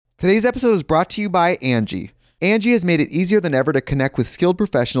Today's episode is brought to you by Angie. Angie has made it easier than ever to connect with skilled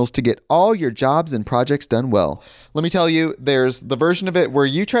professionals to get all your jobs and projects done well. Let me tell you, there's the version of it where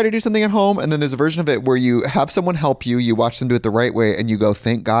you try to do something at home, and then there's a version of it where you have someone help you, you watch them do it the right way, and you go,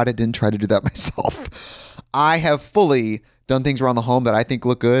 thank God I didn't try to do that myself. I have fully done things around the home that I think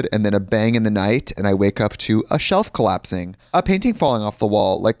look good, and then a bang in the night, and I wake up to a shelf collapsing, a painting falling off the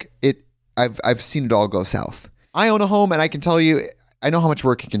wall. I've seen it all go south. I own a home, and I can tell you, I know how much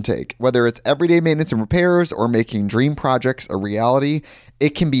work it can take. Whether it's everyday maintenance and repairs or making dream projects a reality,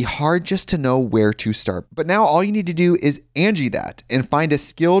 it can be hard just to know where to start. But now all you need to do is Angie that and find a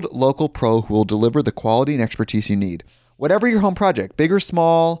skilled local pro who will deliver the quality and expertise you need. Whatever your home project, big or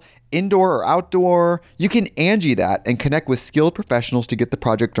small, indoor or outdoor, you can Angie that and connect with skilled professionals to get the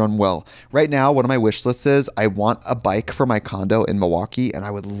project done well. Right now, one of my wish lists is I want a bike for my condo in Milwaukee, and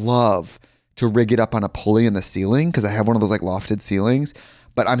I would love to rig it up on a pulley in the ceiling because I have one of those like lofted ceilings,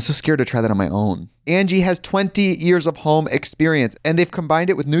 but I'm so scared to try that on my own. Angie has 20 years of home experience, and they've combined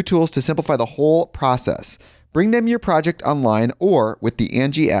it with new tools to simplify the whole process. Bring them your project online or with the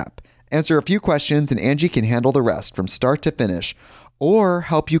Angie app. Answer a few questions and Angie can handle the rest from start to finish, or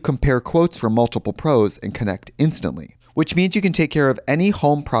help you compare quotes from multiple pros and connect instantly, which means you can take care of any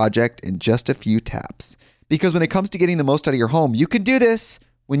home project in just a few taps. Because when it comes to getting the most out of your home, you can do this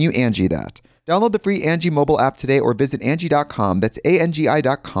when you Angie that. Download the free Angie mobile app today or visit Angie.com. That's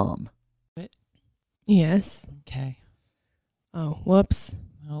ANGI.com. Yes. Okay. Oh, whoops.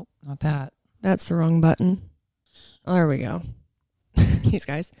 Nope, not that. That's the wrong button. Oh, there we go. These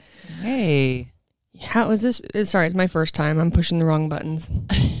guys. Hey. How is this? Sorry, it's my first time. I'm pushing the wrong buttons.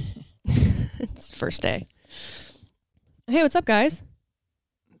 It's the first day. Hey, what's up, guys?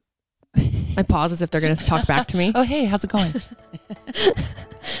 I pause as if they're going to talk back to me. Oh, hey, how's it going?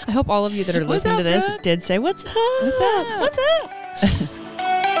 I hope all of you that are listening to this did say, what's up? What's up? What's up?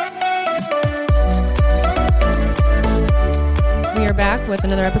 We are back with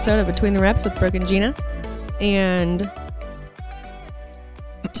another episode of Between the Reps with Brooke and Gina. And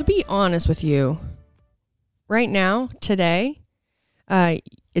to be honest with you, right now, today,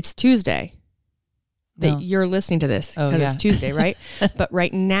 it's Tuesday that you're listening to this because it's Tuesday, right? But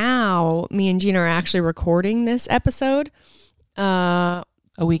right now, me and Gina are actually recording this episode a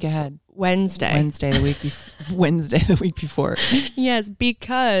week ahead. Wednesday the week before. Yes,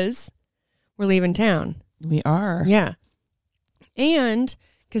 because we're leaving town. We are. Yeah. And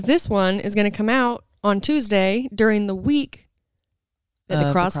because this one is going to come out on Tuesday during the week that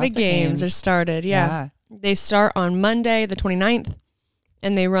the CrossFit Games are started. Yeah. They start on Monday, the 29th,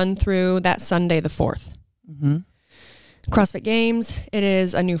 and they run through that Sunday, the 4th. Mm-hmm. CrossFit Games, it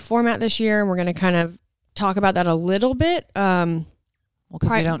is a new format this year, and we're going to kind of talk about that a little bit. Well,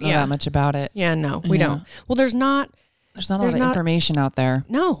 because we don't know that much about it. Yeah, no, we don't. Well, there's not a lot of information out there.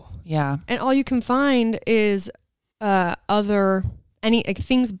 No. Yeah. And all you can find is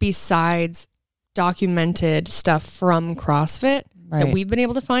things besides documented stuff from CrossFit that we've been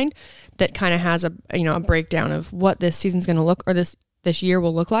able to find that kind of has a breakdown of what this season's going to look, or this year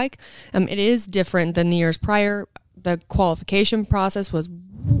will look like. It is different than the years prior. The qualification process was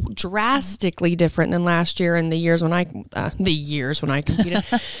drastically different than last year and the years when I competed,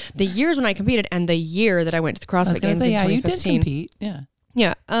 and the year that I went to the CrossFit Games in 2015. You did compete. Yeah.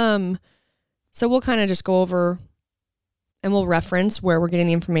 Yeah. So we'll kind of just go over and we'll reference where we're getting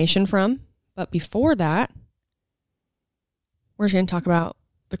the information from. But before that, we're just going to talk about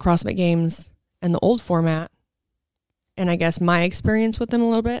the CrossFit Games and the old format, and I guess my experience with them a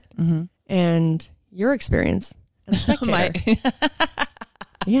little bit, and your experience as a spectator.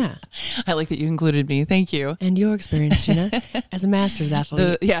 Yeah. I like that you included me. Thank you. And your experience, Gina, as a master's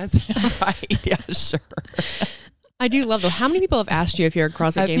athlete. Yes. Right. Yeah, sure. I do love though. How many people have asked you if you're a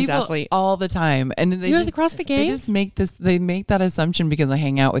CrossFit Games athlete? All the time. And you're at the CrossFit Games? They make that assumption because I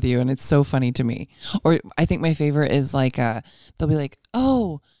hang out with you, and it's so funny to me. Or I think my favorite is like, they'll be like,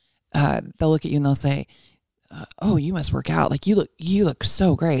 they'll look at you and they'll say, oh, you must work out. Like you look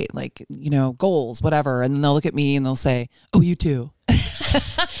so great. Like, goals, whatever. And then they'll look at me and they'll say, oh, you too.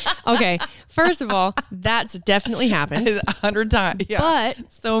 Okay. First of all, that's definitely happened 100 times. Yeah.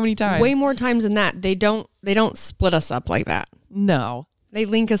 But so many times. Way more times than that. They don't split us up like that. No. They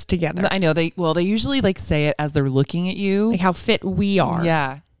link us together. I know they usually like say it as they're looking at you. Like how fit we are.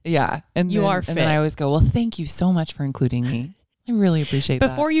 Yeah. Yeah. And you are fit. And then I always go, well, thank you so much for including me. I really appreciate that.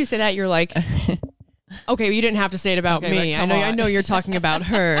 Before you say that, you're like, okay, you didn't have to say it about me. I know you're talking about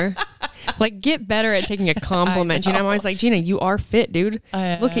her. Like, get better at taking a compliment. Gina, I'm always like, Gina, you are fit, dude.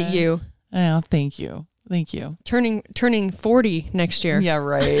 Look at you. Oh, thank you. Thank you. Turning 40 next year. Yeah,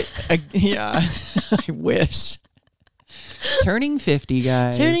 right. Yeah. I wish. Turning 50,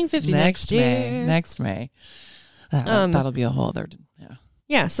 guys. Turning 50 next May. year. Next May. That'll be a whole other. Yeah.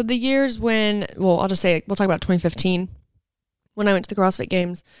 Yeah. So the years when, well, I'll just say, we'll talk about 2015. When I went to the CrossFit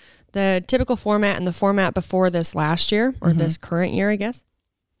Games, the typical format and the format before this last year, or this current year, I guess,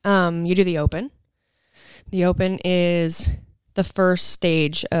 you do the open. The open is the first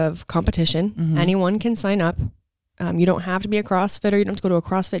stage of competition. Anyone can sign up. You don't have to be a CrossFitter. You don't have to go to a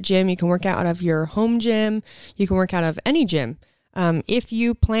CrossFit gym. You can work out of your home gym. You can work out of any gym. If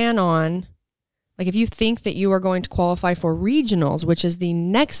you plan on, like if you think that you are going to qualify for regionals, which is the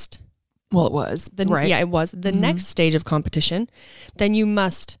next, Well, it was. Right. Yeah, it was the next stage of competition, then you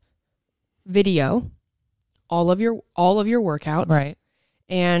must video all of your workouts. Right.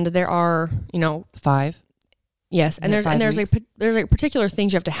 And there are, 5. yes, and Yeah, there's 5 like particular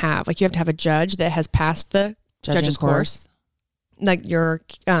things you have to have. Like you have to have a judge that has passed the judge's course. Like your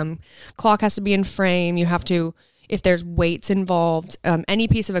clock has to be in frame. You have to, if there's weights involved, any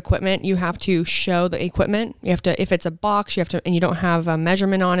piece of equipment, you have to show the equipment. You have to, if it's a box, you have to, and you don't have a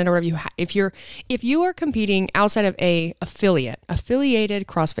measurement on it or whatever. If you are competing outside of a affiliated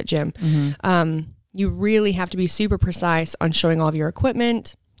CrossFit gym, you really have to be super precise on showing all of your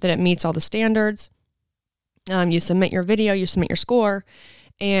equipment, that it meets all the standards. You submit your video, you submit your score,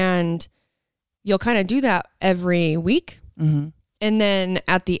 and you'll kind of do that every week. And then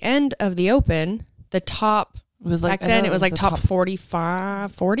at the end of the open, the top, It was like, back then it was like top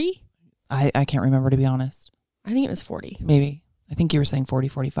 45, 40? I can't remember, to be honest. I think it was 40. Maybe. I think you were saying 40,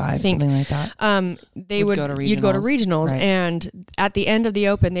 45, something like that. You'd go to regionals, right. and at the end of the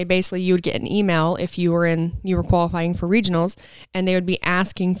open, you would get an email if you were qualifying for regionals, and they would be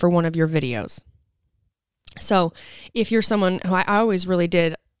asking for one of your videos. So if you're someone who I always really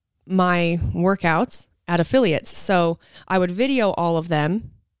did my workouts at affiliates, so I would video all of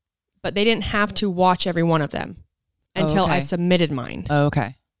them, but they didn't have to watch every one of them until I submitted mine. Oh,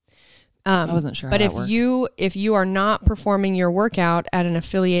 okay. I wasn't sure. But how that worked. if you are not performing your workout at an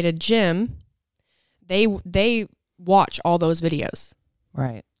affiliated gym, they watch all those videos.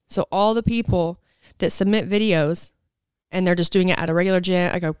 Right. So all the people that submit videos and they're just doing it at a regular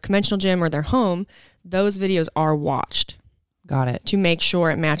gym, like a conventional gym or their home, those videos are watched. Got it. To make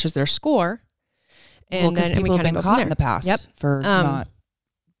sure it matches their score. And because people have been caught in the past for not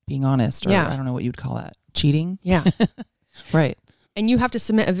being honest, or I don't know what you'd call that. Cheating? Yeah. Right. And you have to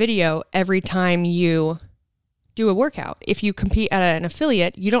submit a video every time you do a workout. If you compete at an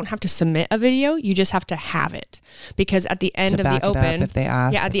affiliate, you don't have to submit a video. You just have to have it. Because at the end of the open, if they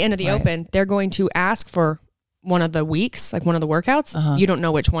ask, at the end of the open, they're going to ask for one of the weeks, like one of the workouts. You don't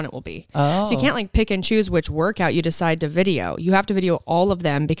know which one it will be. Oh. So you can't like pick and choose which workout you decide to video. You have to video all of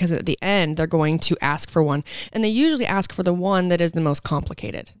them, because at the end, they're going to ask for one. And they usually ask for the one that is the most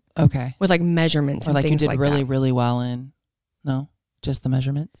complicated. Okay. With like measurements or and like things you did like really, that. really well in. No, just the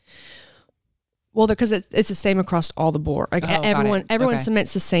measurements. Well, because it's the same across all the board. Like everyone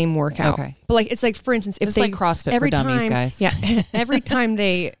submits the same workout. Okay. But like it's like, for instance, if It's they like CrossFit every for dummies, time, guys. Yeah, every time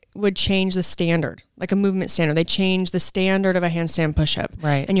they would change the standard, like a movement standard, they change the standard of a handstand push-up.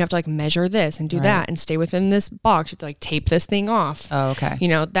 Right. And you have to like measure this and do that and stay within this box. You have to like tape this thing off. Oh, okay.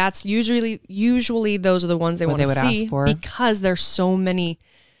 That's usually those are the ones they want to see, ask for. because there's so many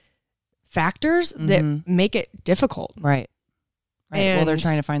factors that make it difficult. Right. Well, they're And-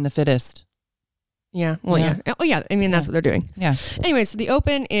 trying to find the fittest. Yeah. Well, yeah. Oh, yeah. I mean, that's what they're doing. Yeah. Anyway, so the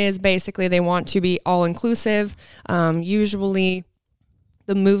open is basically they want to be all inclusive. Usually,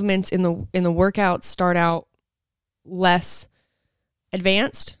 the movements in the workouts start out less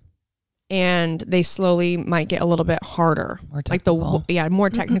advanced, and they slowly might get a little bit harder. More technical. Like more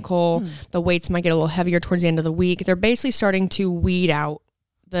technical. The weights might get a little heavier towards the end of the week. They're basically starting to weed out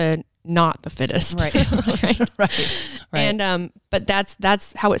not the fittest. Right. Right. And but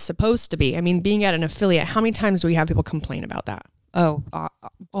that's how it's supposed to be. I mean, being at an affiliate, how many times do we have people complain about that? Oh,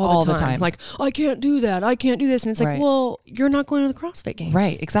 all the time. Like, I can't do that. I can't do this. And it's like, well, you're not going to the CrossFit Games.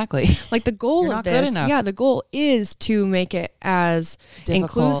 Right. Exactly. Like the goal You're of not this, good enough. yeah, the goal is to make it as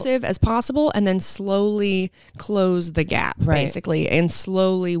inclusive as possible, and then slowly close the gap, basically, and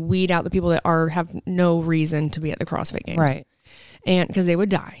slowly weed out the people that have no reason to be at the CrossFit Games. Right. And because they would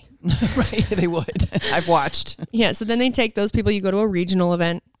die. Right. They would. I've watched. Yeah. So then they take those people, you go to a regional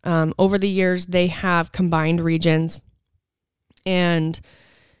event. Over the years, they have combined regions. And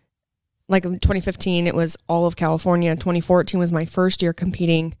like in 2015, it was all of California. 2014 was my first year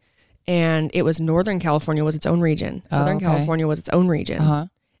competing, and it was Northern California was its own region. Southern California was its own region.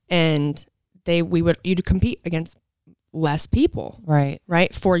 And you'd compete against less people. Right.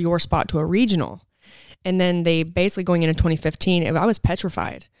 For your spot to a regional. And then they basically going into 2015, I was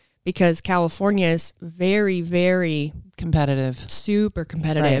petrified, because California is very, very competitive, super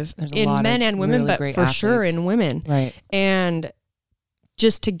competitive There's a in lot men of and women, really but great for sure athletes. in women. Right. And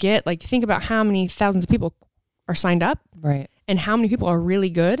just to get, like, think about how many thousands of people are signed up Right. and how many people are really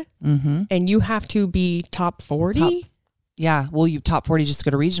good. Mm-hmm. And you have to be top 40. Yeah. Well, you top 40 just to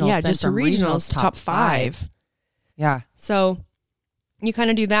go to regionals. Yeah, then just to from regionals, top 5. Yeah. So you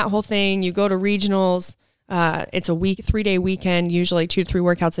kind of do that whole thing. You go to regionals. It's a 3-day weekend, usually 2 to 3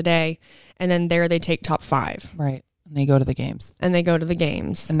 workouts a day. And then there they take top 5. Right. And they go to the games. And they go to the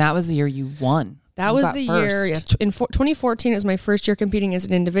games. And that was the year you won. That You was got the first. year. Yeah, in 2014, it was my first year competing as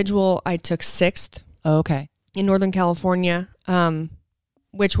an individual. I took 6th Oh, okay. in Northern California,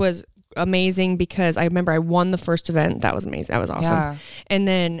 which was amazing because I remember I won the first event. That was amazing. That was awesome. Yeah. And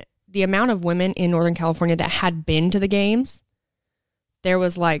then the amount of women in Northern California that had been to the games, there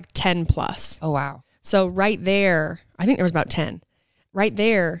was like 10 plus. Oh, wow. So right there, I think there was about 10. Right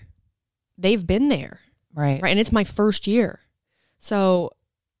there, they've been there. Right. Right. And it's my first year. So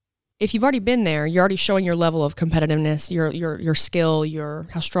if you've already been there, you're already showing your level of competitiveness, your skill,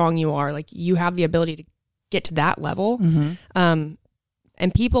 how strong you are. Like, you have the ability to get to that level. Mm-hmm.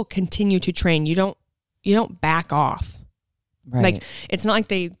 And people continue to train. You don't back off. Right. Like, it's not like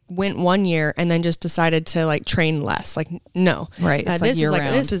they went one year and then just decided to like train less. Like, no. Right. It's like year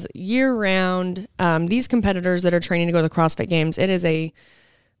round. This is year round. These competitors that are training to go to the CrossFit Games, it is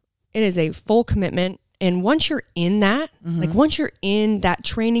a full commitment. And once you're in that, like once you're in that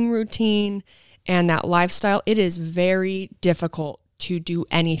training routine and that lifestyle, it is very difficult to do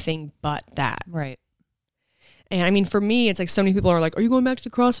anything but that. Right. And I mean, for me, it's like so many people are like, are you going back to the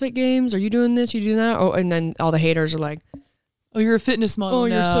CrossFit Games? Are you doing this? You doing that? Oh, and then all the haters are like, Oh, you're a fitness model. oh,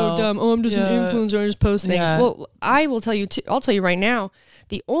 you're so now. dumb. Oh, I'm just an influencer. I just post things. Yeah. Well, I will tell you, I'll tell you right now,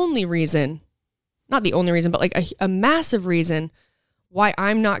 the only reason, not the only reason, but like a massive reason why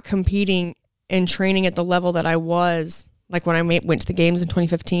I'm not competing and training at the level that I was, like when I went to the games in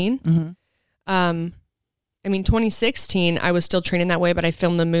 2015. Mm-hmm. I mean, 2016, I was still training that way, but I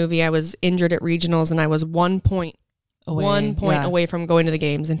filmed the movie. I was injured at regionals and I was 1 point away from going to the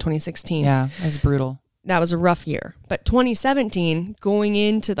games in 2016. Yeah, that's brutal. That was a rough year. But 2017, going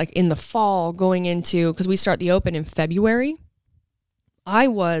into like in the fall, because we start the Open in February, I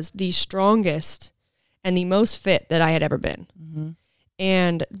was the strongest and the most fit that I had ever been. Mm-hmm.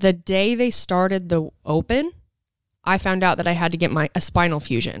 And the day they started the Open, I found out that I had to get a spinal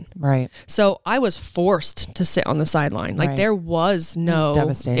fusion. Right. So I was forced to sit on the sideline. Like, Right. there was no,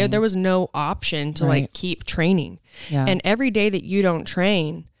 devastating. there was no option to Right. like keep training. Yeah. And every day that you don't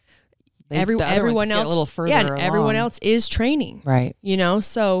train, The other ones everyone get else, a little further and along. everyone else is training. Right. You know,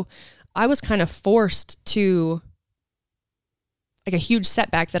 so I was kind of forced to, like, a huge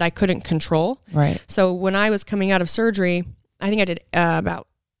setback that I couldn't control. Right. So when I was coming out of surgery, I think I did about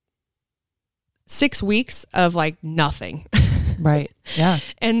 6 weeks of like nothing. Right. Yeah.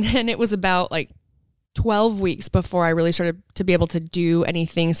 And then it was about like 12 weeks before I really started to be able to do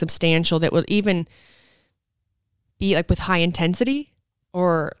anything substantial that would even be like with high intensity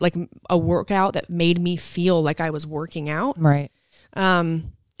or like a workout that made me feel like I was working out. Right.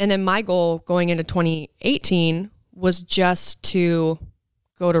 And then my goal going into 2018 was just to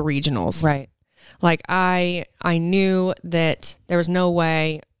go to regionals. Right. Like I knew that there was no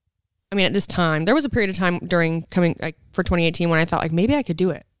way. I mean, at this time, there was a period of time during coming like for 2018 when I thought like maybe I could do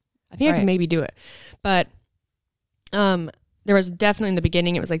it. I think I could maybe do it. But there was definitely in the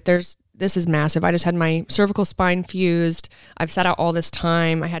beginning, it was like this is massive. I just had my cervical spine fused. I've sat out all this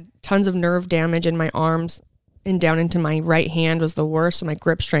time. I had tons of nerve damage in my arms and down into my right hand was the worst. So my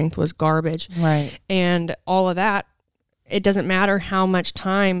grip strength was garbage. Right. And all of that, it doesn't matter how much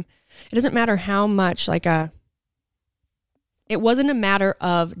time, it doesn't matter how much it wasn't a matter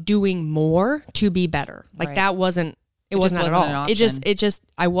of doing more to be better. Like Right. that wasn't, it wasn't just that at wasn't all. an It just,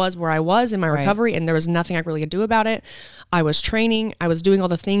 I was where I was in my recovery and there was nothing I really could do about it. I was training, I was doing all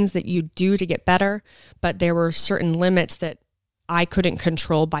the things that you do to get better, but there were certain limits that I couldn't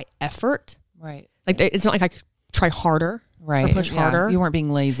control by effort. Right. Like it's not like I could try harder Right. or push harder. You weren't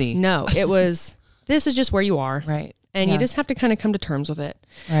being lazy. No, it was, this is just where you are. Right. And Yeah. you just have to kind of come to terms with it.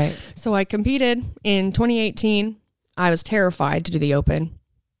 Right. So I competed in 2018. I was terrified to do the Open.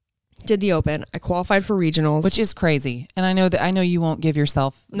 Did the Open. I qualified for regionals. Which is crazy. And I know you won't give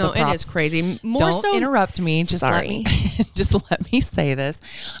yourself the no, props. it is crazy. More Don't so. interrupt me. Just let me just let me say this.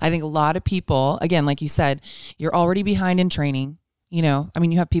 I think a lot of people, again, like you said, you're already behind in training. You know, I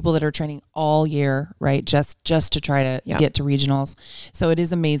mean, you have people that are training all year, right? Just to try to get to regionals. So it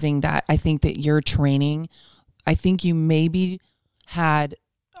is amazing that I think that you're training. I think you maybe had,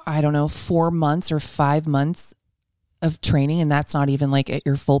 I don't know, 4 months or 5 months of training, and that's not even like at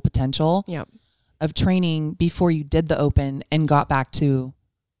your full potential Yep. of training before you did the open and got back to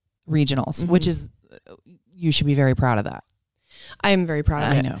regionals, which is, you should be very proud of that. I am very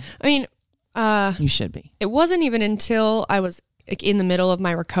proud of it. I know. I mean, You should be. it wasn't even until I was like in the middle of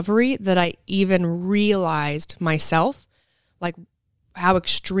my recovery that I even realized myself, like how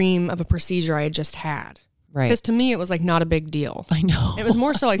extreme of a procedure I had just had. Right. Because to me, it was like not a big deal. I know. It was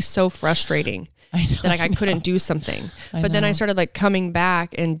more so like so frustrating I know. that like I couldn't do something. But then I know. started like coming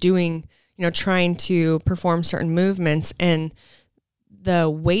back and doing, trying to perform certain movements, and the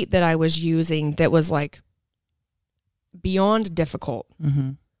weight that I was using that was like beyond difficult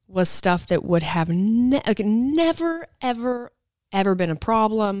was stuff that would have never, ever been a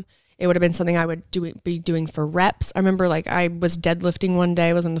problem. It would have been something I would be doing for reps. I remember like I was deadlifting one day.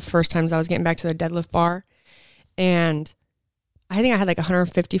 It was one of the first times I was getting back to the deadlift bar. And I think I had like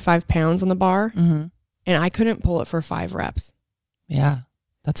 155 pounds on the bar, and I couldn't pull it for 5 reps. Yeah.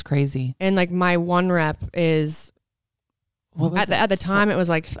 That's crazy. And like my 1 rep is, What was at the time it was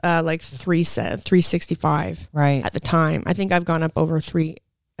like 365 Right. at the time. I think I've gone up over 3.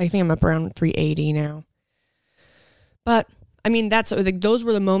 I think I'm up around 380 now. But I mean, that's like, those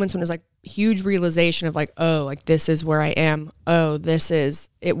were the moments when it was like huge realization of like, oh, like this is where I am. Oh,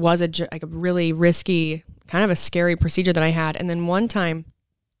 it was like a really risky, kind of a scary procedure that I had. And then one time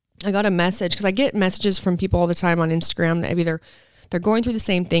I got a message, because I get messages from people all the time on Instagram that either they're going through the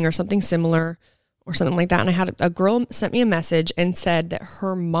same thing or something similar or something like that. And I had a girl sent me a message and said that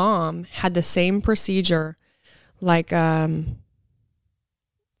her mom had the same procedure, like, I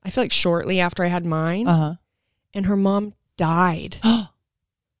feel like shortly after I had mine, and her mom died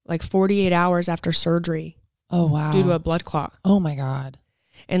like 48 hours after surgery. Oh, wow. Due to a blood clot. Oh my God.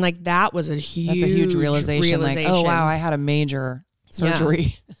 And like that was that's a huge realization. Like, oh wow, I had a major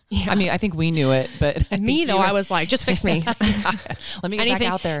surgery. Yeah. I mean, I think we knew it, but me though, I was like, just fix me. Let me get back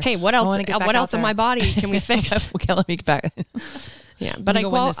out there. Hey, what else? What else in my body can we fix? Okay, let me get back. Yeah, but I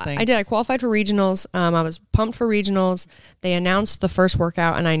qualified for regionals. I was pumped for regionals. They announced the first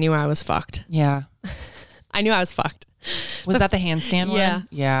workout, and I knew I was fucked. Yeah, I knew I was fucked. Was that the handstand one?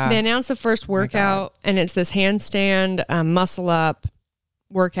 Yeah. They announced the first workout, and it's this handstand muscle up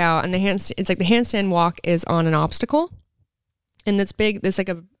workout, and it's like the handstand walk is on an obstacle, and it's big. There's like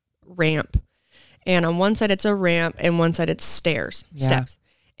a ramp, and on one side it's a ramp, and one side it's steps,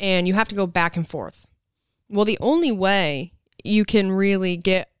 and you have to go back and forth. Well, the only way you can really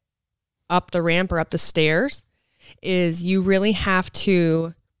get up the ramp or up the stairs is you really have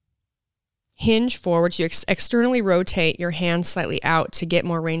to hinge forward. So you externally rotate your hands slightly out to get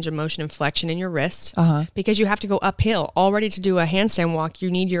more range of motion and flexion in your wrist, because you have to go uphill. Already to do a handstand walk,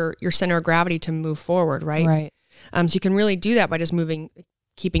 you need your center of gravity to move forward, right? Right. So you can really do that by just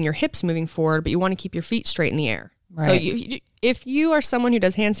keeping your hips moving forward, but you want to keep your feet straight in the air. Right. So if you are someone who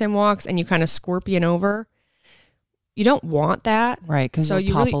does handstand walks and you kind of scorpion over, you don't want that. Right, because so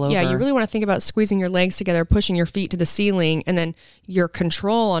you'll topple over. Yeah, you really want to think about squeezing your legs together, pushing your feet to the ceiling, and then your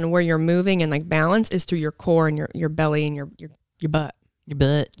control on where you're moving and like balance is through your core and your belly and your butt. Your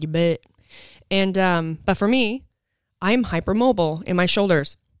butt. And but for me, I'm hypermobile in my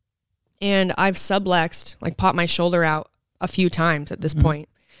shoulders. And I've sublexed, like popped my shoulder out a few times at this point.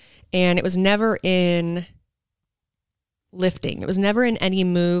 And it was never in lifting. It was never in any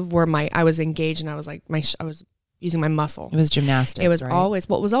move where I was engaged and I was like I was using my muscle. It was gymnastics. It was right? always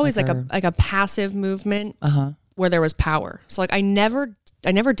like a passive movement where there was power. So like I never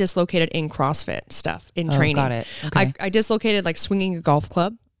dislocated in CrossFit stuff in training. Got it. Okay. I dislocated like swinging a golf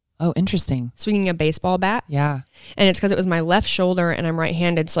club. Oh, interesting. Swinging a baseball bat. Yeah. And it's because it was my left shoulder and I'm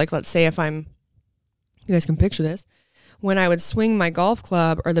right-handed. So like, let's say if you guys can picture this, when I would swing my golf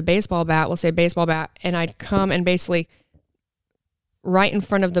club or the baseball bat, we'll say baseball bat, and I'd come and basically right in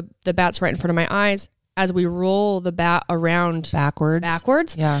front of the bat's right in front of my eyes, as we roll the bat around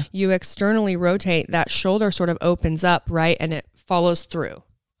backwards, yeah, you externally rotate, that shoulder sort of opens up, right? And it follows through.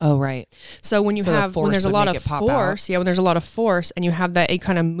 Oh, right. So when there's a lot of force, when there's a lot of force and you have that, it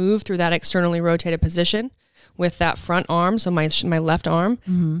kind of move through that externally rotated position with that front arm. So my left arm,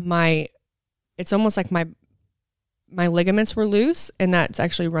 it's almost like my ligaments were loose, and that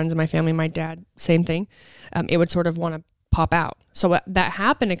actually runs in my family. My dad, same thing. It would sort of want to pop out. So that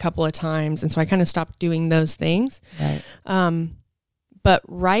happened a couple of times. And so I kind of stopped doing those things. Right. But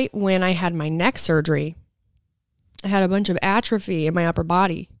right when I had my neck surgery, I had a bunch of atrophy in my upper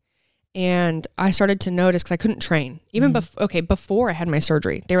body, and I started to notice, because I couldn't train even before I had my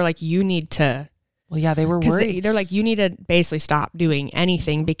surgery. They were like, you need to. Well, yeah, they were worried. They're like, you need to basically stop doing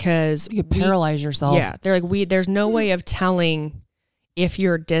anything because you could paralyze yourself. Yeah, they're like, there's no way of telling if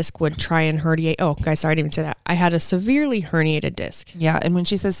your disc would try and herniate. Oh, guys, sorry, I didn't even say that. I had a severely herniated disc. Yeah. And when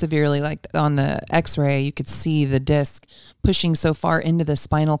she says severely, like on the x-ray, you could see the disc pushing so far into the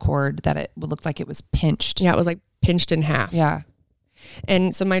spinal cord that it looked like it was pinched. Yeah, it was like pinched in half. Yeah.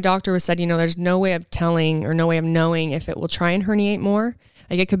 And so my doctor was said, there's no way of telling or no way of knowing if it will try and herniate more.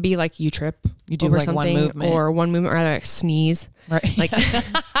 Like it could be like you trip, you do over like something, one movement or like sneeze, right? Like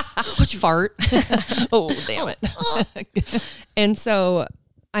what you fart? Oh, damn it! And so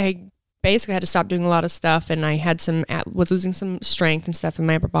I basically had to stop doing a lot of stuff, and I had was losing some strength and stuff in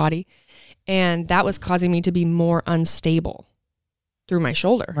my upper body, and that was causing me to be more unstable through my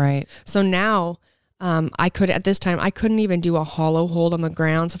shoulder. Right. So now. At this time, I couldn't even do a hollow hold on the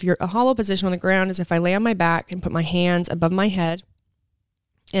ground. So if you're a hollow position on the ground is if I lay on my back and put my hands above my head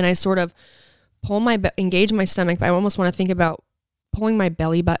and I sort of engage my stomach, but I almost want to think about pulling my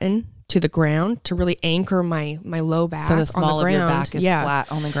belly button to the ground to really anchor my low back so the small on the ground. Of your back is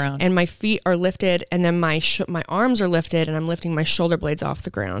flat on the ground. And my feet are lifted and then my arms are lifted and I'm lifting my shoulder blades off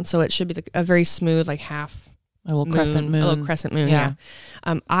the ground. So it should be a very smooth, like half a little crescent moon. A little crescent moon, yeah.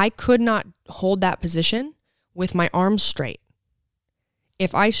 I could not hold that position with my arms straight.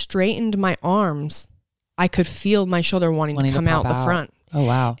 If I straightened my arms, I could feel my shoulder wanting to come out the front. Oh,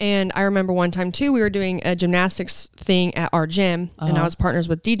 wow. And I remember one time too, we were doing a gymnastics thing at our gym and I was partners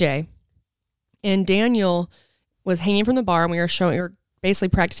with DJ. And Daniel was hanging from the bar and we were basically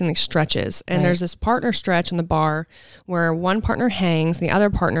practicing like stretches. And there's this partner stretch on the bar where one partner hangs, the other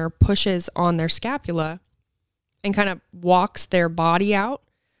partner pushes on their scapula and kind of walks their body out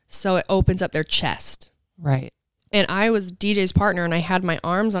so it opens up their chest. Right. And I was DJ's partner and I had my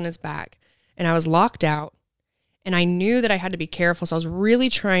arms on his back and I was locked out and I knew that I had to be careful. So I was really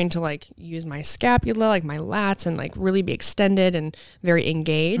trying to like use my scapula, like my lats, and like really be extended and very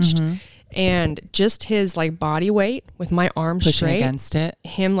engaged. Mm-hmm. And just his like body weight with my arm pushing straight against it,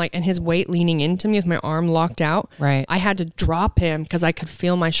 him like, and his weight leaning into me with my arm locked out. Right. I had to drop him because I could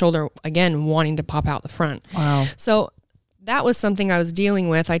feel my shoulder again wanting to pop out the front. Wow. So that was something I was dealing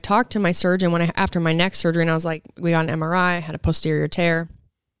with. I talked to my surgeon after my neck surgery, and I was like, we got an MRI, I had a posterior tear,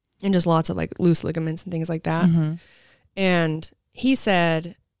 and just lots of like loose ligaments and things like that. Mm-hmm. And he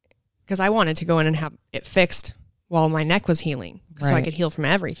said, because I wanted to go in and have it fixed while my neck was healing, so I could heal from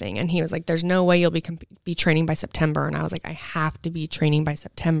everything. And he was like, there's no way you'll be training by September. And I was like, I have to be training by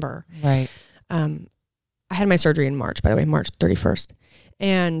September. Right. I had my surgery in March, by the way, March 31st.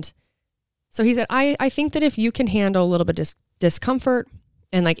 And so he said, I think that if you can handle a little bit of discomfort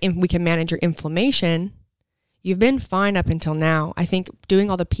and like if we can manage your inflammation, you've been fine up until now. I think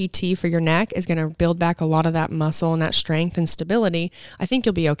doing all the PT for your neck is going to build back a lot of that muscle and that strength and stability. I think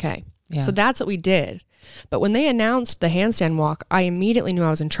you'll be okay. Yeah. So that's what we did. But when they announced the handstand walk, I immediately knew I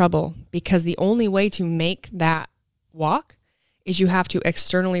was in trouble because the only way to make that walk is you have to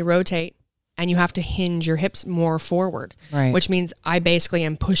externally rotate and you have to hinge your hips more forward, right. Which means I basically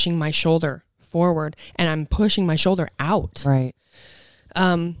am pushing my shoulder forward and I'm pushing my shoulder out. Right.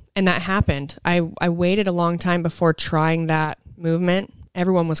 And that happened. I waited a long time before trying that movement.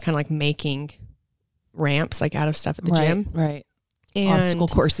 Everyone was kind of like making ramps like out of stuff at the gym. Right. And obstacle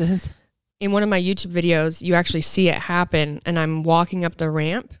courses. In one of my YouTube videos, you actually see it happen and I'm walking up the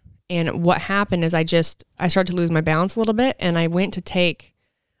ramp. And what happened is I started to lose my balance a little bit and I went to take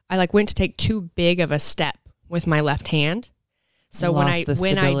too big of a step with my left hand. So when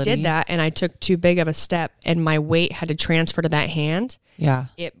I did that and I took too big of a step and my weight had to transfer to that hand,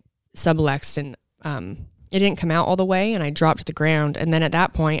 it subluxed and it didn't come out all the way and I dropped to the ground. And then at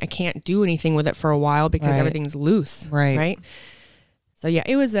that point, I can't do anything with it for a while because everything's loose. Right. So yeah,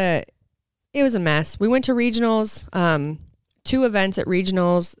 it was a mess. We went to regionals. 2 events at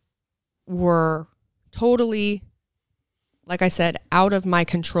regionals were totally, like I said, out of my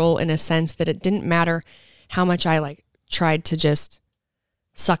control in a sense that it didn't matter how much I like tried to just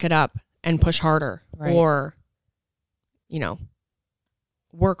suck it up and push harder or,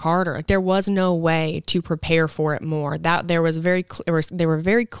 work harder. Like there was no way to prepare for it more. That there were very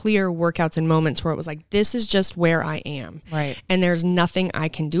clear workouts and moments where it was like, this is just where I am. Right. And there's nothing I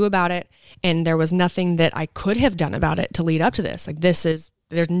can do about it. And there was nothing that I could have done about it to lead up to this. Like there's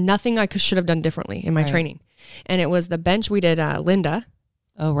nothing I should have done differently in my training. And it was the bench we did, Linda.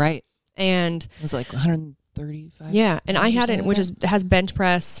 Oh, right. And it was like 135. Yeah. And I had it, has bench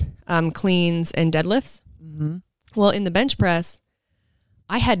press, cleans and deadlifts. Mm-hmm. Well, in the bench press,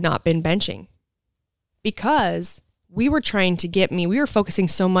 I had not been benching because we were focusing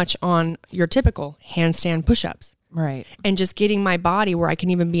so much on your typical handstand push-ups. Right. And just getting my body where I can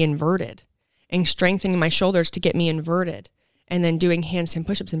even be inverted and strengthening my shoulders to get me inverted and then doing handstand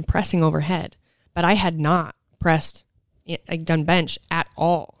push-ups and pressing overhead. But I had not pressed like done bench at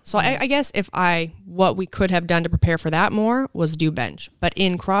all. So I guess what we could have done to prepare for that more was do bench. But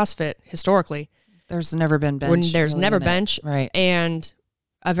in CrossFit, historically, There's never been bench. there's really never in it. bench. Right. And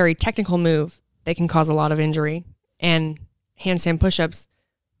a very technical move, they can cause a lot of injury. And handstand push-ups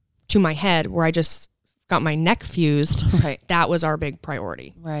to my head, where I just got my neck fused, Right. that was our big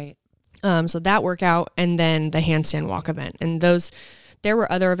priority. Right. So that workout, and then the handstand walk event. And there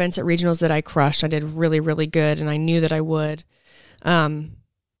were other events at regionals that I crushed. I did really, really good, and I knew that I would.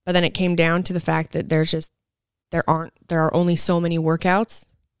 But then it came down to the fact that there are only so many workouts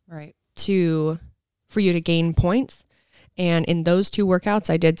Right. for you to gain points. And in those 2 workouts,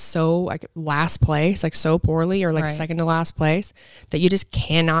 I did last place, like so poorly, or like Right. second to last place, that you just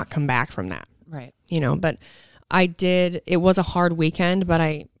cannot come back from that. Right. But it was a hard weekend, but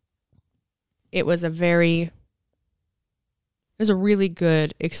it was a really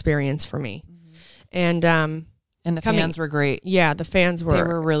good experience for me. Mm-hmm. And And the fans were great. yeah, the fans They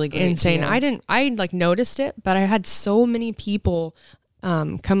were really great. insane. too. I like noticed it, but I had so many people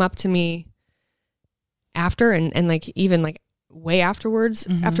come up to me after and like even like way afterwards,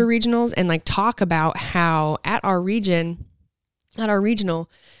 Mhm. after regionals, and like talk about how at our regional,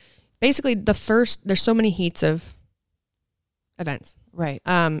 basically there's so many heats of events. Right.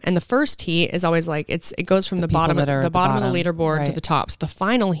 And the first heat is always like it goes from The the people bottom that are of the at the bottom of the bottom. leaderboard to Right. the top. So the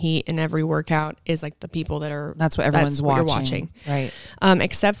final heat in every workout is like the people that are That's what everyone's what you're watching. watching. Right.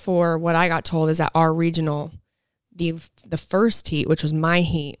 except for what I got told is that our regional, the first heat, which was my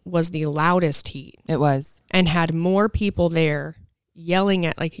heat, was the loudest heat It was. and had more people there yelling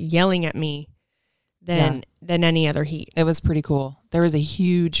at me than any other heat. It was pretty cool. There was a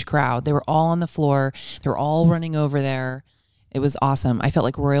huge crowd. They were all on the floor. They were all running over there. It was awesome. I felt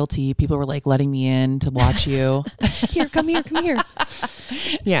like royalty. People were like letting me in to watch you. Here, come here.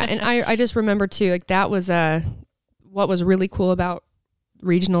 Yeah. And I just remember too, like that was what was really cool about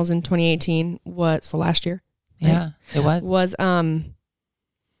regionals in 2018 so last year. Right? Yeah, it was.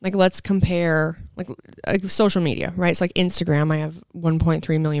 Like let's compare like social media, right? So like Instagram, I have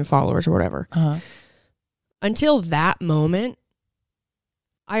 1.3 million followers or whatever. Uh-huh. Until that moment,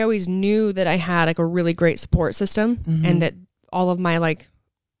 I always knew that I had like a really great support system, Mhm. and that all of my like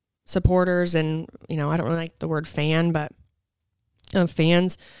supporters and, I don't really like the word fan, but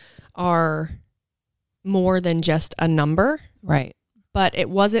fans are more than just a number. Right. But it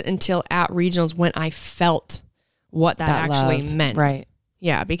wasn't until at regionals when I felt what that actually love. meant. Right.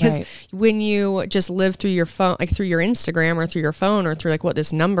 Yeah, because Right. when you just live through your phone, like through your Instagram or through your phone or through like what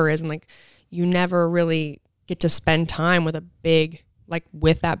this number is, and like you never really get to spend time with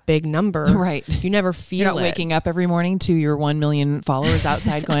with that big number. Right. You never feel You're not it. waking up every morning to your 1 million followers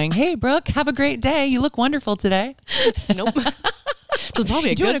outside going, "Hey, Brooke, have a great day. You look wonderful today." Nope. Which is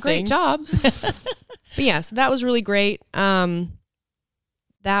probably a Doing good a great thing. job. But yeah, so that was really great.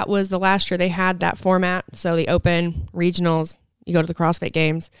 That was the last year they had that format. So the open regionals, you go to the CrossFit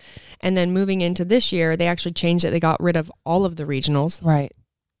Games. And then moving into this year, they actually changed it. They got rid of all of the regionals. Right.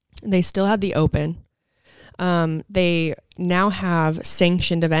 They still had the open. They now have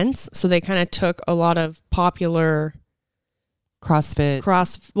sanctioned events. So they kind of took a lot of popular CrossFit.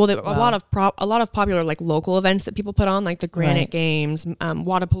 a lot of popular like local events that people put on, like the Granite Right. Games,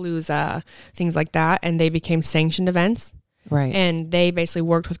 Wadapalooza, things like that, and they became sanctioned events. Right. And they basically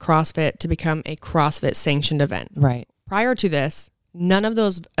worked with CrossFit to become a CrossFit sanctioned event. Right. Prior to this, none of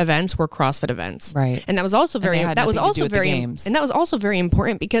those events were CrossFit events. Right. And that was also And they had nothing to do with the games. and that was also very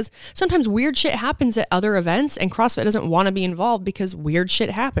important because sometimes weird shit happens at other events and CrossFit doesn't want to be involved because weird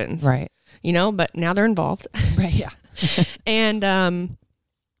shit happens. Right. But now they're involved. Right. Yeah. And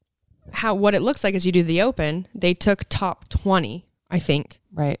what it looks like is you do the open, they took top 20, I think,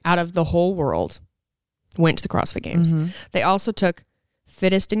 Right. out of the whole world, went to the CrossFit Games. Mhm. They also took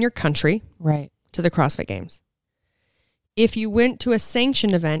fittest in your country Right. to the CrossFit Games. If you went to a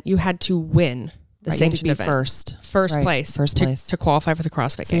sanctioned event, you had to win the Right. You had to sanctioned be event. first. First Right. place. First place. To qualify for the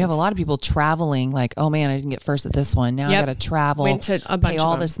CrossFit Games. So you have a lot of people traveling like, oh man, I didn't get first at this one. Now Yep. I got to travel, Went to a bunch pay of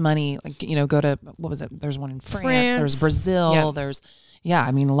all them. this money, like, go to, what was it? There's one in France. France. There's Brazil. Yep. There's,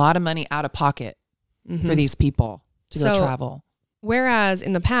 I mean, a lot of money out of pocket for these people to go So- travel. Whereas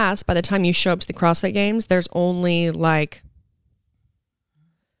in the past, by the time you show up to the CrossFit Games, there's only like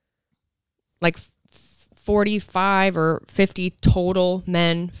 45 or 50 total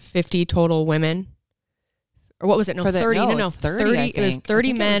men, 50 total women. Or what was it? No, For the- 30. no, No, it's 30, I It was think. 30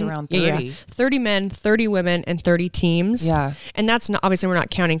 I think it men. was around Yeah, 30. 30 men, 30 women, and 30 teams. Yeah. And that's not, obviously we're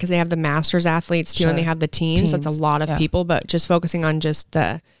not counting because they have the masters athletes too, and they Sure. have the teams. So it's Teams, a lot of yeah. people, but just focusing on just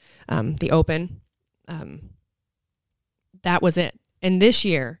the open, that was it. And this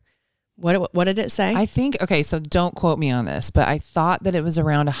year, What did it say? I think, okay, so don't quote me on this, but I thought that it was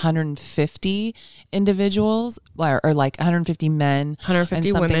around 150 individuals or like 150 men, 150 and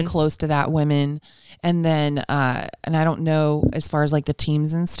something women. close to that women. And then, and I don't know as far as like the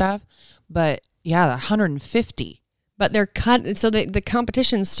teams and stuff, but yeah, 150. But they're cut. So the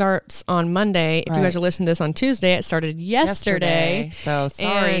competition starts on Monday. If you guys are listening to this on Tuesday, it started yesterday. So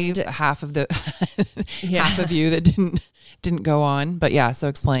sorry, And- half of the Yeah. half of you that didn't go on. But yeah, so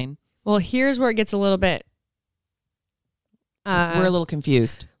explain. Well, here's where it gets a little bit. We're a little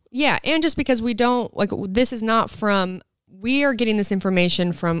confused. Yeah, and just because we don't like this is not from. We are getting this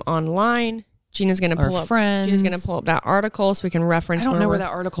information from online. Gina's going to Our pull up. friends. Gina's going to pull up that article so we can reference. I don't know where we're-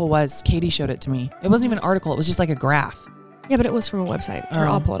 that article was. Katie showed it to me. It wasn't even an article. It was just like a graph. Yeah, but it was from a website. Here,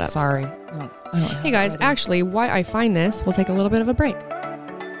 I'll pull it up. Sorry. I don't have Hey guys, it. actually, why I find this, we'll take a little bit of a break.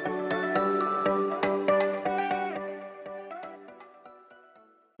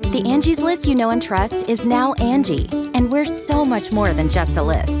 The Angie's List you know and trust is now Angie, and we're so much more than just a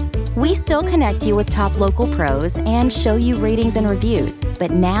list. We still connect you with top local pros and show you ratings and reviews,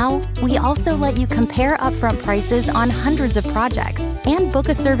 but now we also let you compare upfront prices on hundreds of projects and book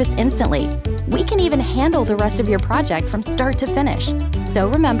a service instantly. We can even handle the rest of your project from start to finish. So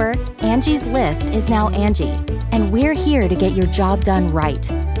remember, Angie's List is now Angie, and we're here to get your job done right.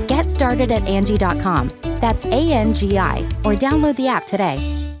 Get started at Angie.com. That's ANGI, or download the app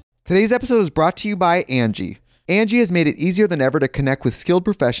today. Today's episode is brought to you by Angie. Angie has made it easier than ever to connect with skilled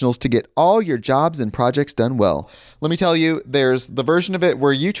professionals to get all your jobs and projects done well. Let me tell you, there's the version of it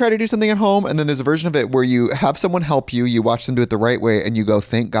where you try to do something at home, and then there's a version of it where you have someone help you, you watch them do it the right way, and you go,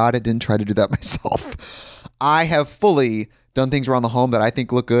 thank God I didn't try to do that myself. I have fully done things around the home that I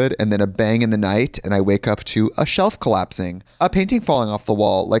think look good, and then a bang in the night, and I wake up to a shelf collapsing, a painting falling off the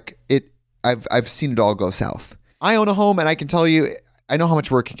wall. Like I've seen it all go south. I own a home, and I can tell you, I know how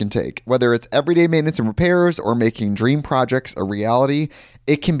much work it can take. Whether it's everyday maintenance and repairs or making dream projects a reality,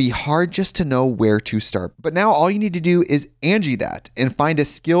 it can be hard just to know where to start. But now all you need to do is Angie that and find a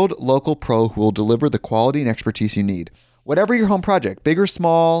skilled local pro who will deliver the quality and expertise you need. Whatever your home project, big or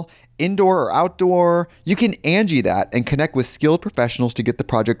small, indoor or outdoor, you can Angie that and connect with skilled professionals to get the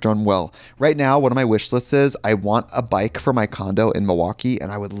project done well. Right now, one of my wish lists is I want a bike for my condo in Milwaukee,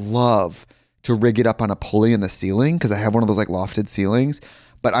 and I would love to rig it up on a pulley in the ceiling because I have one of those like lofted ceilings,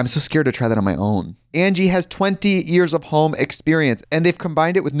 but I'm so scared to try that on my own. Angie has 20 years of home experience, and they've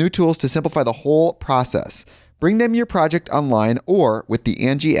combined it with new tools to simplify the whole process. Bring them your project online or with the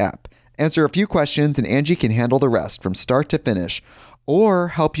Angie app. Answer a few questions and Angie can handle the rest from start to finish, or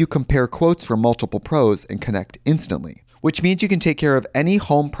help you compare quotes from multiple pros and connect instantly, which means you can take care of any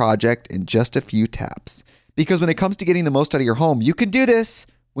home project in just a few taps. Because when it comes to getting the most out of your home, you can do this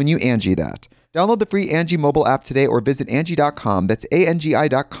when you Angie that. Download the free Angie mobile app today or visit Angie.com. That's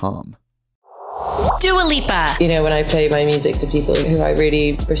ANGI.com. Dua Lipa. You know, when I play my music to people who I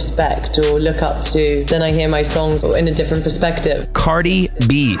really respect or look up to, then I hear my songs in a different perspective. Cardi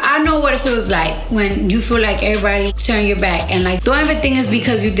B. I know what it feels like when you feel like everybody turn your back and like don't ever think it's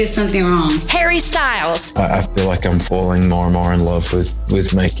because you did something wrong. Harry Styles. I feel like I'm falling more and more in love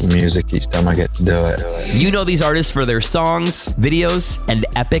with making music each time I get to do it. You know these artists for their songs, videos, and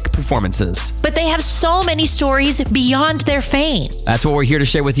epic performances. But they have so many stories beyond their fame. That's what we're here to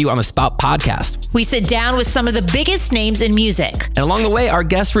share with you on the Spout Podcast. We sit down with some of the biggest names in music. And along the way, our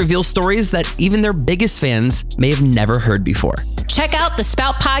guests reveal stories that even their biggest fans may have never heard before. Check out the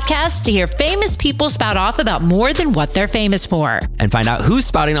Spout Podcast to hear famous people spout off about more than what they're famous for. And find out who's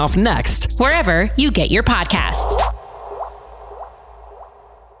spouting off next. Wherever you get your podcasts.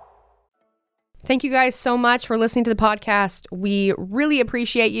 Thank you guys so much for listening to the podcast. We really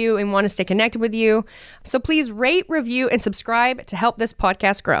appreciate you and want to stay connected with you. So please rate, review, and subscribe to help this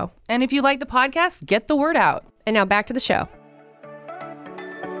podcast grow. And if you like the podcast, get the word out. And now back to the show.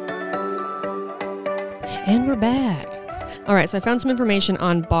 And we're back. All right, so I found some information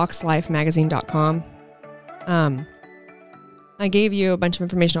on boxlifemagazine.com. I gave you a bunch of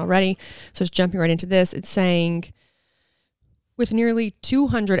information already, so just jumping right into this. It's saying, with nearly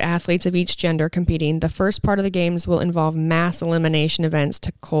 200 athletes of each gender competing, the first part of the games will involve mass elimination events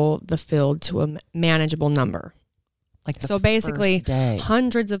to cull the field to a manageable number. Like the So basically, first day.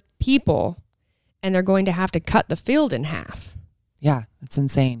 hundreds of people, and they're going to have to cut the field in half. Yeah, it's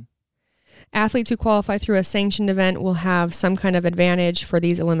insane. Athletes who qualify through a sanctioned event will have some kind of advantage for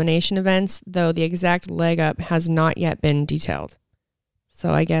these elimination events, though the exact leg up has not yet been detailed.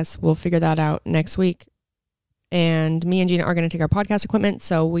 So I guess we'll figure that out next week. And me and Gina are going to take our podcast equipment,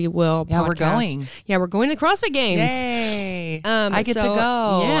 so we will Yeah, podcast. we're going. Yeah, we're going to the CrossFit Games. Yay. I get to so,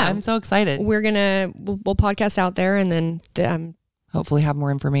 go. yeah. I'm so excited. We'll podcast out there, and then hopefully have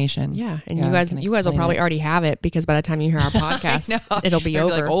more information. Yeah, and Yeah, you guys can will explain probably it. already have it because by the time you hear our podcast, it'll be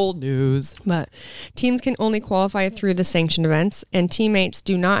It'll over. like old news. But teams can only qualify through the sanctioned events, and teammates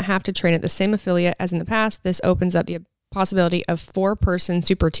do not have to train at the same affiliate as in the past. This opens up the possibility of 4-person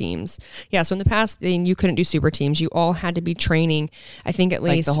super teams. Yeah, so in the past, then you couldn't do super teams. You all had to be training, I think at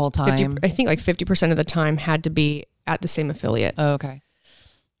Like least the whole time? I think like 50% of the time had to be at the same affiliate. Oh, okay.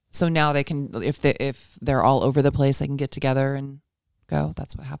 So now they can, if they're all over the place, they can get together and go.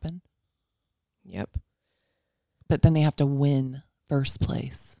 That's what happened. Yep. But then they have to win first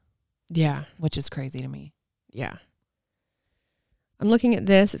place, Yeah. which is crazy to me. Yeah. I'm looking at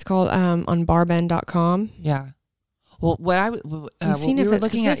this. It's called on barbend.com. Yeah. Well, what seeing we if were it's- 'cause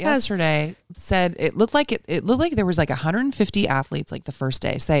looking at this has- yesterday said it looked like there was like 150 athletes like the first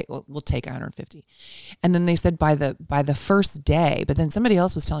day. Say we'll take 150, and then they said by the first day. But then somebody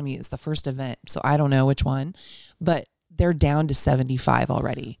else was telling me it's the first event, so I don't know which one, but they're down to 75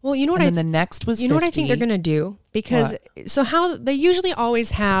 already. Well, you know what and then the next was 50. You know what I think they're going to do? Because so how they usually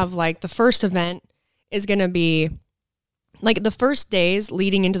always have like the first event is going to be like the first days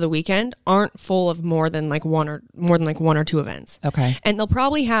leading into the weekend aren't full of more than like one or two events. Okay. And they'll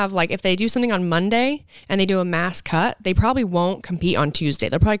probably have like, if they do something on Monday and they do a mass cut, they probably won't compete on Tuesday.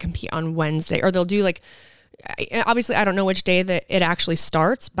 They'll probably compete on Wednesday, or they'll do like, obviously I don't know which day that it actually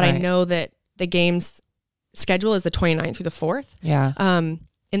starts, but I Right. know that the game's schedule is the 29th through the 4th. Yeah.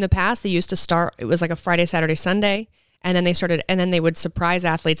 In the past, they used to start, it was like a Friday, Saturday, Sunday. And then they would surprise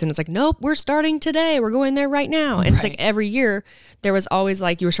athletes and it's like, nope, we're starting today. We're going there right now. And it's like every year there was always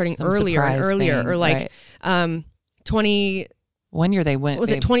like, you were starting Some earlier and surprise earlier thing, or like, 20, one year they went. what was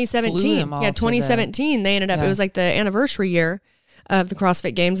they it? flew 2017. them all Yeah. to 2017. They ended up, Yeah. it was like the anniversary year of the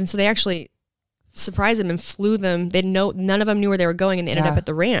CrossFit Games. And so they actually surprised them and flew them. They know none of them knew where they were going and they ended Yeah. up at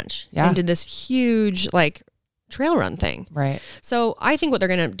the ranch Yeah. and did this huge like trail run thing. Right. So I think what they're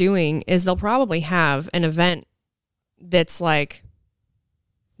going to end up doing is they'll probably have an event that's like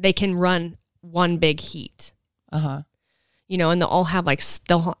they can run one big heat, Uh-huh. you know, and they'll all have like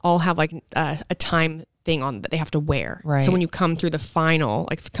a time thing on that they have to wear. Right. So when you come through the final,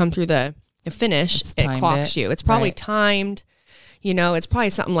 like come through the finish, It's it timed clocks it. you. It's probably Right. timed, you know, it's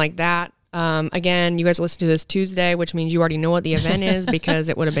probably something like that. Again, you guys listen to this Tuesday, which means you already know what the event is because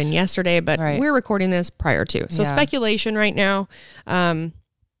it would have been yesterday, but Right. we're recording this prior to. So Yeah. speculation right now.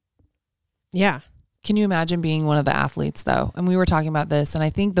 Yeah. Can you imagine being one of the athletes though? And we were talking about this, and I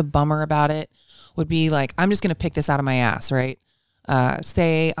think the bummer about it would be like, I'm just going to pick this out of my ass, right?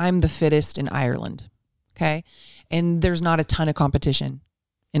 Say I'm the fittest in Ireland. Okay. And there's not a ton of competition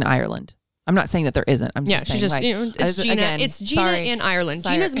in Ireland. I'm not saying that there isn't. I'm just saying, she's just, like, you know, it's Gina. again, It's Gina sorry. in Ireland.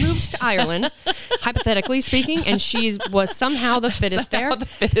 Sorry. Gina's moved to Ireland, hypothetically speaking, and she was somehow the fittest Somehow there. the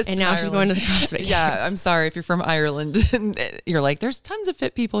fittest and in now she's going to the Ireland. CrossFit Yeah, Games. I'm sorry if you're from Ireland and you're like, there's tons of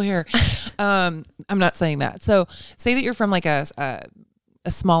fit people here. I'm not saying that. So say that you're from like a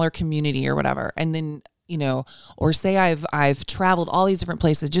smaller community or whatever, and then, you know, or say I've traveled all these different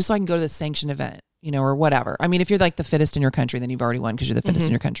places just so I can go to this sanctioned event, you know, or whatever. I mean, if you're like the fittest in your country, then you've already won because you're the fittest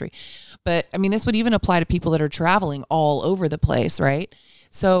in your country. But I mean, this would even apply to people that are traveling all over the place, right?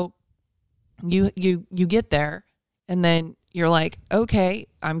 So you get there and then you're like, okay,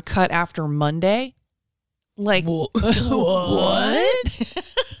 I'm cut after Monday. Like what?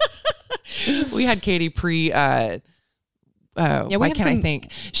 We had Katie pre we why have can't I some-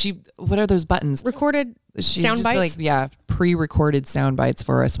 think? What are those buttons? Recorded She sound just bites. pre-recorded sound bites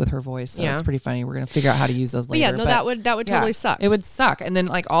for us with her voice. So Yeah. it's pretty funny. We're gonna figure out how to use those But later. yeah, no, that would totally yeah, suck. It would suck. And then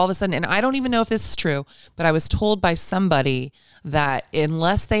like all of a sudden, and I don't even know if this is true, but I was told by somebody that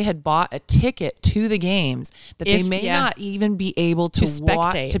unless they had bought a ticket to the games, that they may not even be able to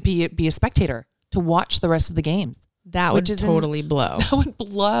spectate. be a spectator to watch the rest of the games. That would totally blow. That would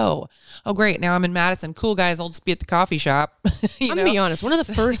blow. Oh, great. Now I'm in Madison. Cool, guys. I'll just be at the coffee shop. I'm going to be honest. One of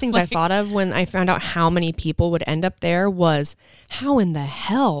the first things I thought of when I found out how many people would end up there was, how in the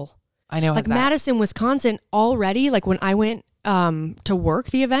hell? I know. Like Madison, Wisconsin already, like when I went to work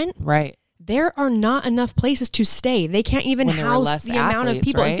the event, right. there are not enough places to stay. They can't even When there were house less the amount of athletes,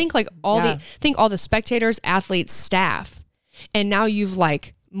 people. right? And think like all the spectators, athletes, staff. And now you've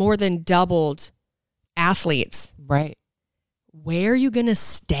like more than doubled athletes. Right. Where are you going to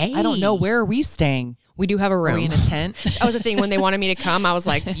stay? I don't know. Where are we staying? We do have a room. Are we in a tent? That was the thing when they wanted me to come. I was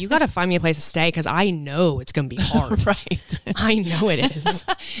like, you got to find me a place to stay because I know it's going to be hard. Right. I know it is.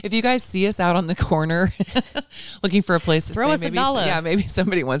 If you guys see us out on the corner looking for a place to Throw stay, us a maybe dollar. Yeah, maybe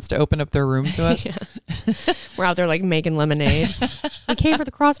somebody wants to open up their room to us. We're out there like making lemonade. We came for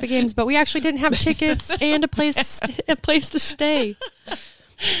the CrossFit Games, but we actually didn't have tickets and a place to stay.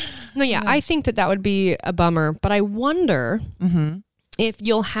 No, yeah, I think that would be a bummer, but I wonder if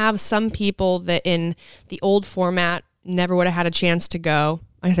you'll have some people that in the old format never would have had a chance to go.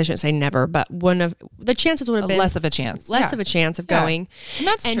 I guess I shouldn't say never, but one of the chances would have been less of a chance of going. And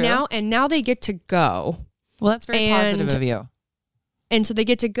that's true. And now they get to go. Well, that's very positive of you. And so they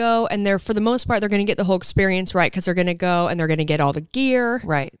get to go, and they're, for the most part, they're going to get the whole experience, right? Because they're going to go and they're going to get all the gear.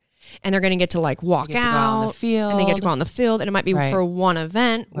 Right. And they're going to get to like walk out, go on the field. And they get to go on the field. And it might be for one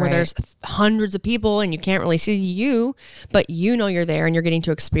event where there's hundreds of people and you can't really see you, but you know you're there and you're getting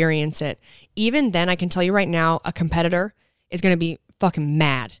to experience it. Even then, I can tell you right now, a competitor is going to be fucking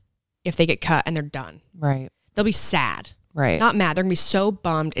mad if they get cut and they're done. Right. They'll be sad. Right. Not mad. They're going to be so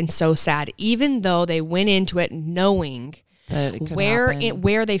bummed and so sad, even though they went into it knowing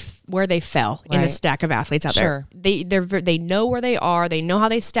where they fell in the stack of athletes out there. They know where they are. They know how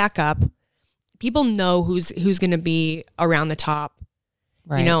they stack up. People know who's going to be around the top,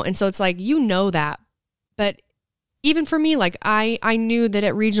 you know? And so it's like, you know that, but even for me, like I knew that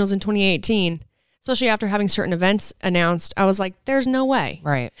at regionals in 2018, especially after having certain events announced, I was like, there's no way.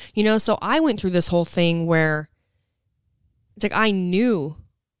 Right. You know, so I went through this whole thing where it's like, I knew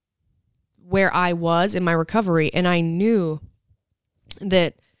where I was in my recovery, and I knew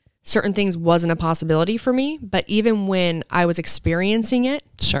that certain things wasn't a possibility for me. But even when I was experiencing it,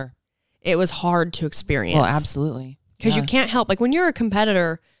 it was hard to experience. Well, absolutely. Because you can't help, like when you're a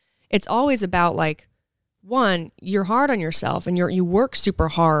competitor, it's always about like, one, you're hard on yourself and you work super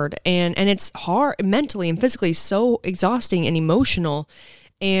hard, and it's hard mentally and physically, so exhausting and emotional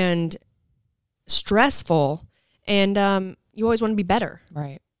and stressful. And you always want to be better.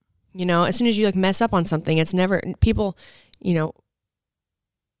 Right. You know, as soon as you like mess up on something, it's never, people, you know,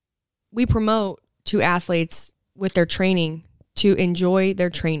 we promote to athletes with their training to enjoy their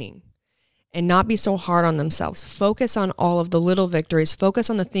training and not be so hard on themselves. Focus on all of the little victories, focus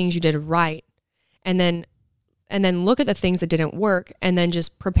on the things you did right, and then look at the things that didn't work and then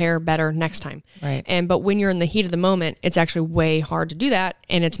just prepare better next time. Right. But when you're in the heat of the moment, it's actually way hard to do that.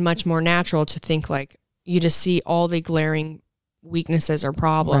 And it's much more natural to think like, you just see all the glaring weaknesses or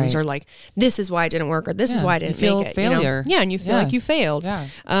problems, or like, this is why it didn't work, or this is why I didn't make it. Failure. You know? Yeah. And you feel like you failed. Yeah.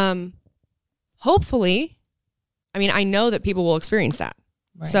 Hopefully, I mean, I know that people will experience that.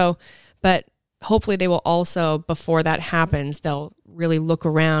 Right. So, but hopefully they will also, before that happens, they'll really look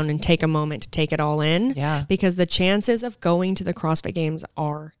around and take a moment to take it all in. Yeah. Because the chances of going to the CrossFit Games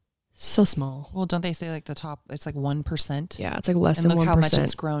are so small. Well, don't they say like the top, it's like 1%? Yeah, it's like less than 1%. And look how much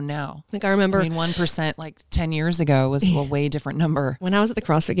it's grown now. Like I remember. 1% like 10 years ago was a way different number. When I was at the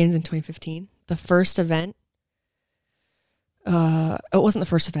CrossFit Games in 2015, the first event, it wasn't the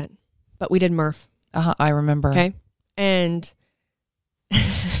first event, but we did Murph. I remember. Okay. And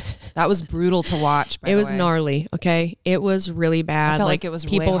that was brutal to watch. It was gnarly. Okay. It was really bad. I felt like it was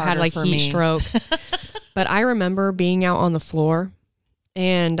people had like heat stroke. But I remember being out on the floor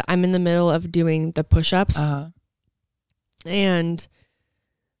and I'm in the middle of doing the push-ups. And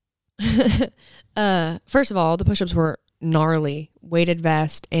first of all, the push-ups were gnarly, weighted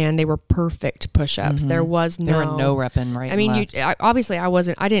vest, and they were perfect push-ups. There were no repping right. I mean,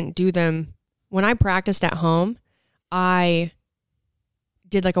 I didn't do them when I practiced at home. I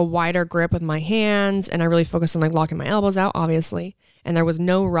did like a wider grip with my hands, and I really focused on like locking my elbows out, obviously. And there was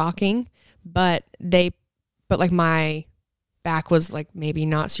no rocking, but like my back was like maybe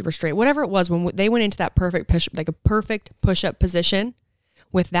not super straight. Whatever it was, when they went into that perfect push, like a perfect push-up position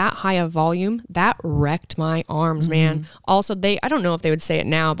with that high of volume, that wrecked my arms, man. Also, I don't know if they would say it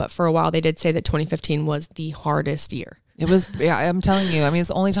now, but for a while they did say that 2015 was the hardest year. It was, yeah, I'm telling you. I mean, it's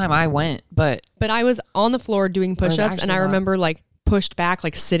the only time I went, but I was on the floor doing push-ups, and I remember like pushed back,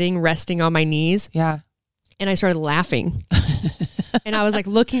 like sitting, resting on my knees. Yeah. And I started laughing. And I was like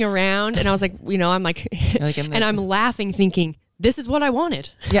looking around, and I was like, you know, I'm like, and I'm laughing thinking, this is what I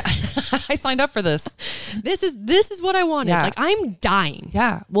wanted. Yeah. I signed up for this. This is what I wanted. Yeah. Like I'm dying.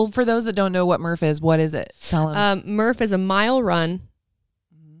 Yeah. Well, for those that don't know what Murph is, what is it? Tell them. Murph is a mile run,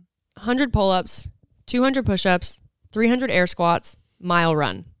 100 pull-ups, 200 push-ups, 300 air squats, mile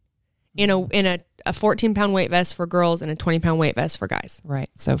run in a 14-pound weight vest for girls and a 20-pound weight vest for guys. Right.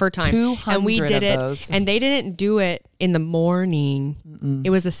 So for time. 200 and we did it, those. And they didn't do it in the morning. It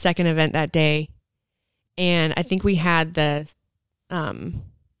was the second event that day. And I think we had the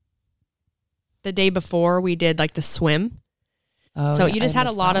day before we did like the swim. Oh, so yeah, you just had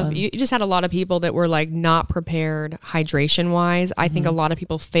a lot of people that were like not prepared hydration wise. I think a lot of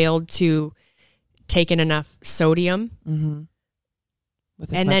people failed to take in enough sodium.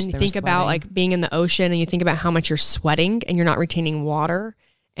 And then think about like being in the ocean, and you think about how much you're sweating and you're not retaining water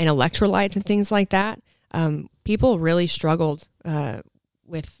and electrolytes and things like that. People really struggled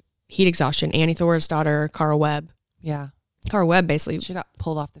with heat exhaustion. Annie Thorisdottir, Cara Webb. Yeah. Cara Webb basically. She got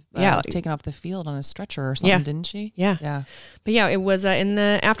pulled off the, taken off the field on a stretcher or something, didn't she? Yeah. Yeah. But yeah, it was in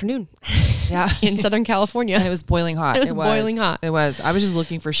the afternoon. Yeah. In Southern California. And it was boiling hot. It was boiling hot. It was. I was just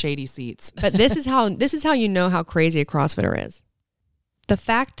looking for shady seats. But this is how you know how crazy a CrossFitter is. The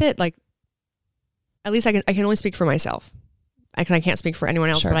fact that, like, at least I can only speak for myself. I can't speak for anyone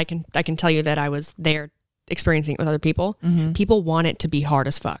else, Sure. but I can tell you that I was there experiencing it with other people. Mm-hmm. People want it to be hard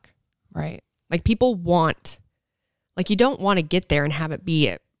as fuck. Right. Like, people want, like, you don't want to get there and have it be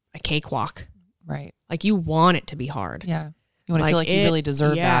a cakewalk. Right. Like, you want it to be hard. Yeah. You want to feel like you really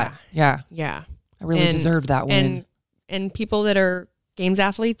deserve that. Yeah. Yeah. I really deserve that win. And people that are games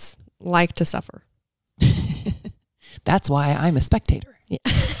athletes like to suffer. That's why I'm a spectator. Yeah.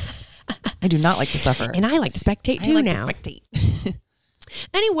 I do not like to suffer. And I like to spectate too now. To spectate.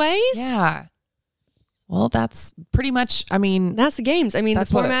 Anyways. Yeah. Well, that's pretty much, I mean. That's the games. I mean, the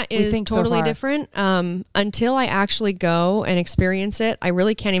format is totally different. Until I actually go and experience it, I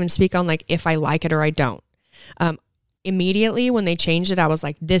really can't even speak on like if I like it or I don't. Immediately when they changed it, I was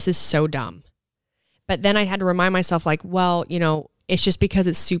like, this is so dumb. But then I had to remind myself like, well, you know, it's just because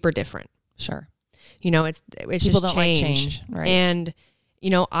it's super different. Sure. You know, it's People just don't like change. Right. And, you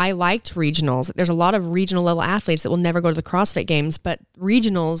know, I liked regionals. There's a lot of regional level athletes that will never go to the CrossFit Games, but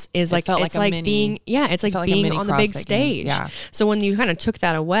regionals is like, it's like being being on the big stage. Yeah. So when you kind of took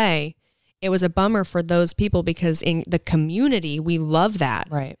that away, it was a bummer for those people because in the community, we love that.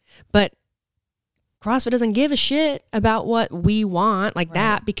 Right. But CrossFit doesn't give a shit about what we want like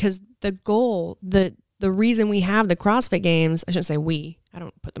that, because the goal, the reason we have the CrossFit Games, I shouldn't say we, I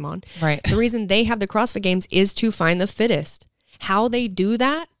don't put them on. Right. The reason they have the CrossFit Games is to find the fittest. How they do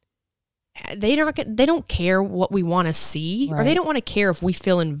that, they don't care what we want to see, or they don't want to care if we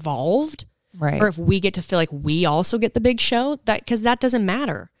feel involved, or if we get to feel like we also get the big show. That because that doesn't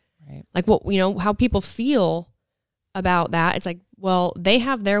matter. Right. Like what, you know, how people feel about that. It's like, well, they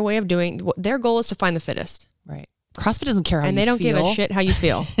have their way of doing. Their goal is to find the fittest. Right. CrossFit doesn't care how you feel. And they don't give a shit how you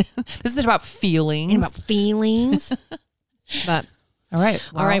feel. This is about feelings. But all right.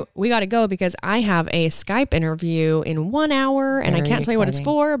 All right. We got to go because I have a Skype interview in 1 hour and I can't tell you what it's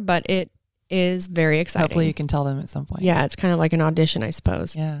for, but it is very exciting. Hopefully you can tell them at some point. Yeah. It's kind of like an audition, I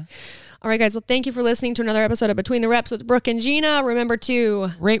suppose. Yeah. All right, guys. Well, thank you for listening to another episode of Between the Reps with Brooke and Gina. Remember to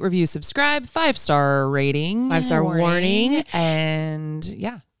rate, review, subscribe, 5-star rating, 5-star warning. And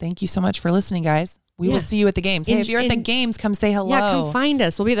yeah, thank you so much for listeing, guys. We will see you at the games. Hey, if you're at the games, come say hello. Yeah, come find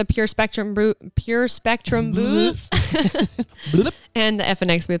us. We'll be at the Pure Spectrum booth and the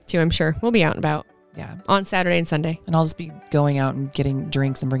FNX booth too, I'm sure. We'll be out and about. Yeah. On Saturday and Sunday. And I'll just be going out and getting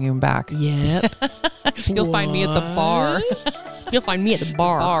drinks and bringing them back. Yep. You'll find me at the bar. You'll find me at the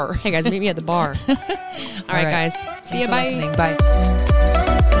bar. Hey, guys, meet me at the bar. All right, guys. See you. Bye. Listening. Bye.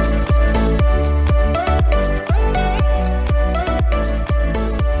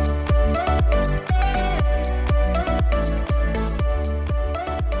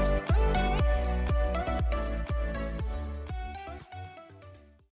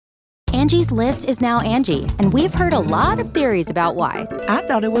 Angie's List is now Angie, and we've heard a lot of theories about why. I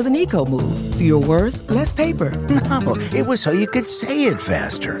thought it was an eco move. Fewer words, less paper. No, it was so you could say it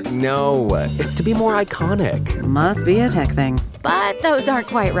faster. No, it's to be more iconic. Must be a tech thing. But those aren't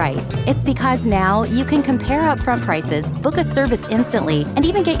quite right. It's because now you can compare upfront prices, book a service instantly, and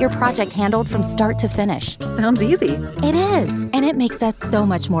even get your project handled from start to finish. Sounds easy. It is, and it makes us so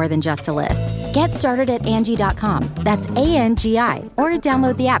much more than just a list. Get started at Angie.com. That's ANGI, or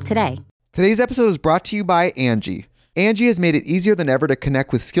download the app today. Today's episode is brought to you by Angie. Angie has made it easier than ever to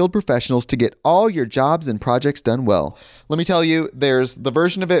connect with skilled professionals to get all your jobs and projects done well. Let me tell you, there's the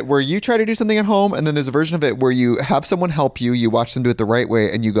version of it where you try to do something at home, and then there's a version of it where you have someone help you, you watch them do it the right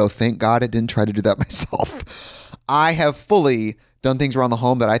way, and you go, thank God I didn't try to do that myself. I have fully done things around the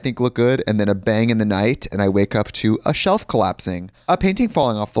home that I think look good, and then a bang in the night, and I wake up to a shelf collapsing, a painting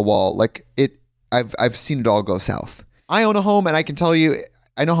falling off the wall. Like I've seen it all go south. I own a home, and I can tell you,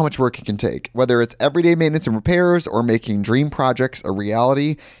 I know how much work it can take. Whether it's everyday maintenance and repairs or making dream projects a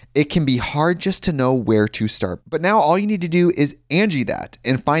reality, it can be hard just to know where to start. But now all you need to do is Angie that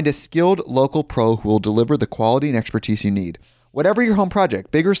and find a skilled local pro who will deliver the quality and expertise you need. Whatever your home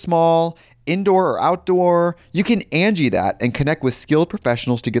project, big or small, indoor or outdoor, you can Angie that and connect with skilled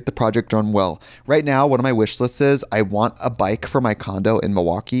professionals to get the project done well. Right now, one of my wish lists is I want a bike for my condo in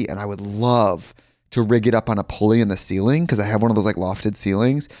Milwaukee, and I would love to rig it up on a pulley in the ceiling because I have one of those like lofted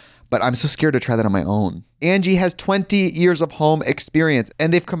ceilings, but I'm so scared to try that on my own. Angie has 20 years of home experience,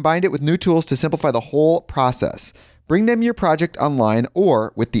 and they've combined it with new tools to simplify the whole process. Bring them your project online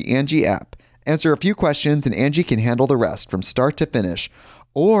or with the Angie app. Answer a few questions and Angie can handle the rest from start to finish.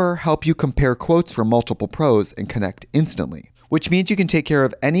 or help you compare quotes from multiple pros and connect instantly, which means you can take care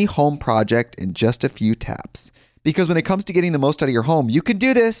of any home project in just a few taps. Because when it comes to getting the most out of your home, you can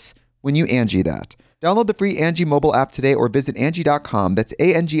do this when you Angie that. Download the free Angie mobile app today or visit Angie.com. That's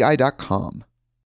ANGI.com.